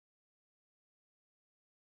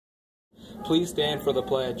Please stand for the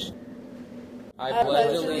pledge. I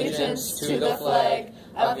pledge allegiance to the flag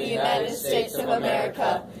of the United States of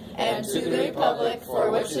America and to the republic for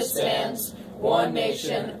which it stands, one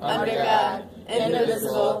nation, under God,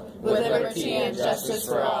 indivisible, with liberty and justice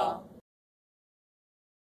for all.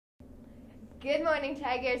 Good morning,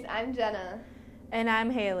 Tigers. I'm Jenna. And I'm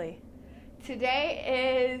Haley.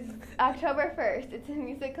 Today is October 1st. It's a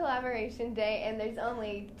music collaboration day, and there's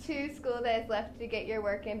only 2 school days left to get your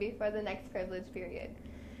work in before the next privilege period.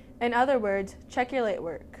 In other words, check your late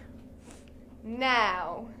work.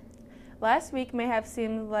 Now. Last week may have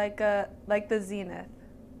seemed like the zenith.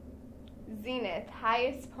 Zenith,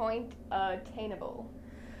 highest point attainable.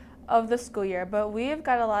 Of the school year, but we've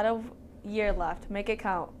got a lot of year left. Make it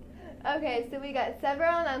count. Okay, so we got several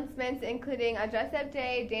announcements, including a dress-up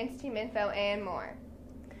day, dance team info, and more.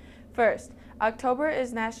 First, October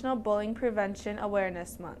is National Bullying Prevention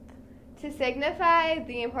Awareness Month. To signify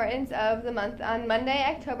the importance of the month, on Monday,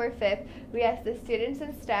 October 5th, we ask the students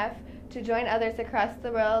and staff to join others across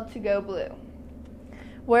the world to go blue.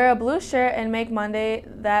 Wear a blue shirt and make Monday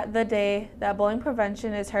the day that bullying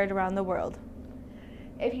prevention is heard around the world.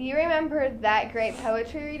 If you remember that great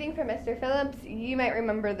poetry reading from Mr. Phillips, you might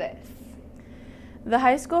remember this. The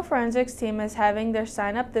high school forensics team is having their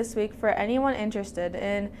sign-up this week for anyone interested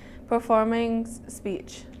in performing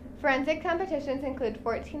speech. Forensic competitions include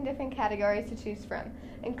 14 different categories to choose from,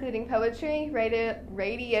 including poetry,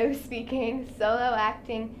 radio speaking, solo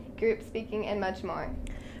acting, group speaking, and much more.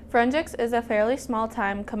 Forensics is a fairly small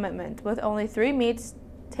time commitment, with only 3 meets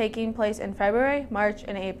taking place in February, March,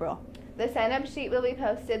 and April. The sign-up sheet will be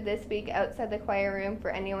posted this week outside the choir room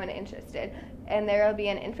for anyone interested, and there will be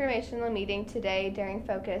an informational meeting today during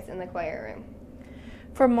Focus in the choir room.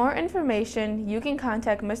 For more information, you can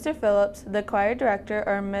contact Mr. Phillips, the choir director,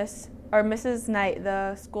 or Mrs. Knight,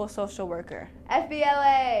 the school social worker.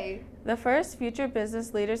 FBLA! The first Future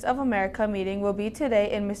Business Leaders of America meeting will be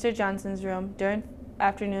today in Mr. Johnson's room during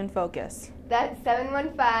afternoon focus. That's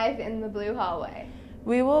 715 in the blue hallway.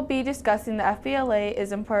 We will be discussing the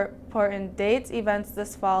FBLA's important dates, events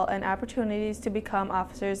this fall, and opportunities to become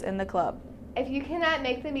officers in the club. If you cannot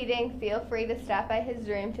make the meeting, feel free to stop by his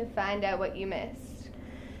room to find out what you missed.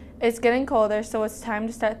 It's getting colder, so it's time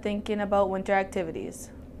to start thinking about winter activities.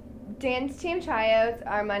 Dance team tryouts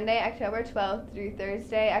are Monday, October 12th through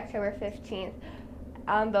Thursday, October 15th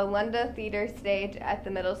on the Lunda Theater stage at the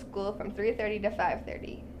middle school from 3:30 to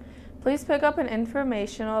 5:30. Please pick up an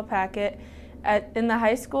informational packet in the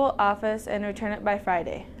high school office and return it by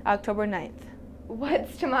Friday, October 9th.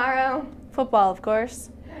 What's tomorrow? Football, of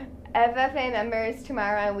course. FFA members,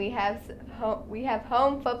 tomorrow we have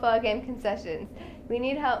home football game concessions. We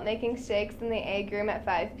need help making shakes in the egg room at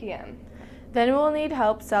 5 p.m. Then we will need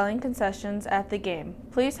help selling concessions at the game.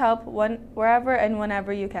 Please help wherever and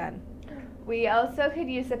whenever you can. We also could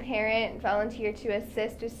use a parent volunteer to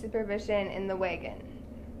assist with supervision in the wagon.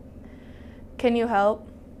 Can you help?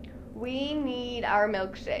 We need our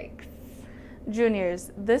milkshakes.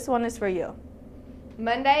 Juniors, this one is for you.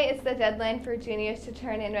 Monday is the deadline for juniors to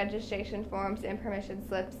turn in registration forms and permission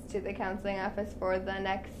slips to the counseling office for the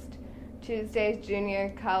next Tuesday's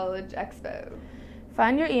Junior College Expo.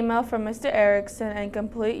 Find your email from Mr. Erickson and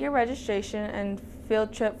complete your registration and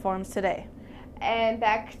field trip forms today. And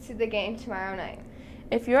back to the game tomorrow night.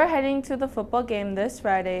 If you are heading to the football game this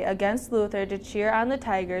Friday against Luther to cheer on the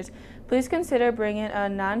Tigers, please consider bringing a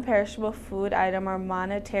non-perishable food item or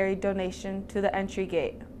monetary donation to the entry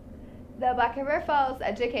gate. The Black River Falls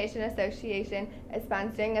Education Association is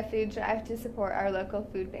sponsoring a food drive to support our local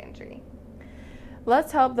food pantry.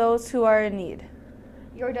 Let's help those who are in need.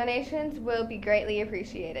 Your donations will be greatly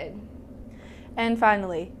appreciated. And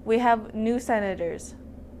finally, we have new senators.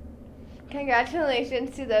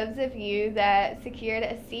 Congratulations to those of you that secured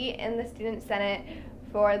a seat in the Student Senate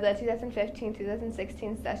for the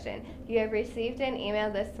 2015-2016 session. You have received an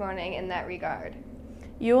email this morning in that regard.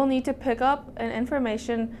 You will need to pick up an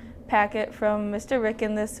information packet from Mr.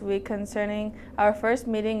 Ricken this week concerning our first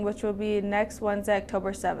meeting, which will be next Wednesday,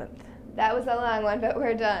 October 7th. That was a long one, but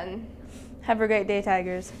we're done. Have a great day,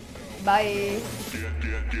 Tigers. Bye.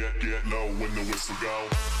 Get low when the whistle go.